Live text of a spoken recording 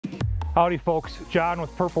Howdy folks, John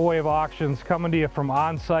with Purple Wave Auctions coming to you from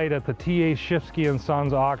on-site at the TA Schifsky &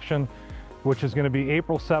 Sons auction, which is going to be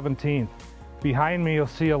April 17th. Behind me you'll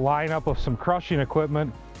see a lineup of some crushing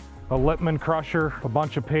equipment, a Lippmann crusher, a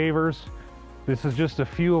bunch of pavers. This is just a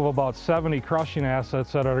few of about 70 crushing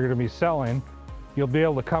assets that are going to be selling. You'll be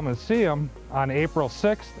able to come and see them on April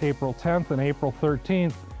 6th, April 10th, and April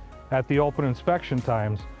 13th at the open inspection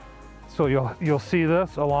times. So you'll see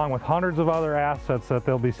this along with hundreds of other assets that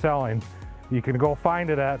they'll be selling. You can go find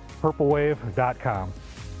it at purplewave.com.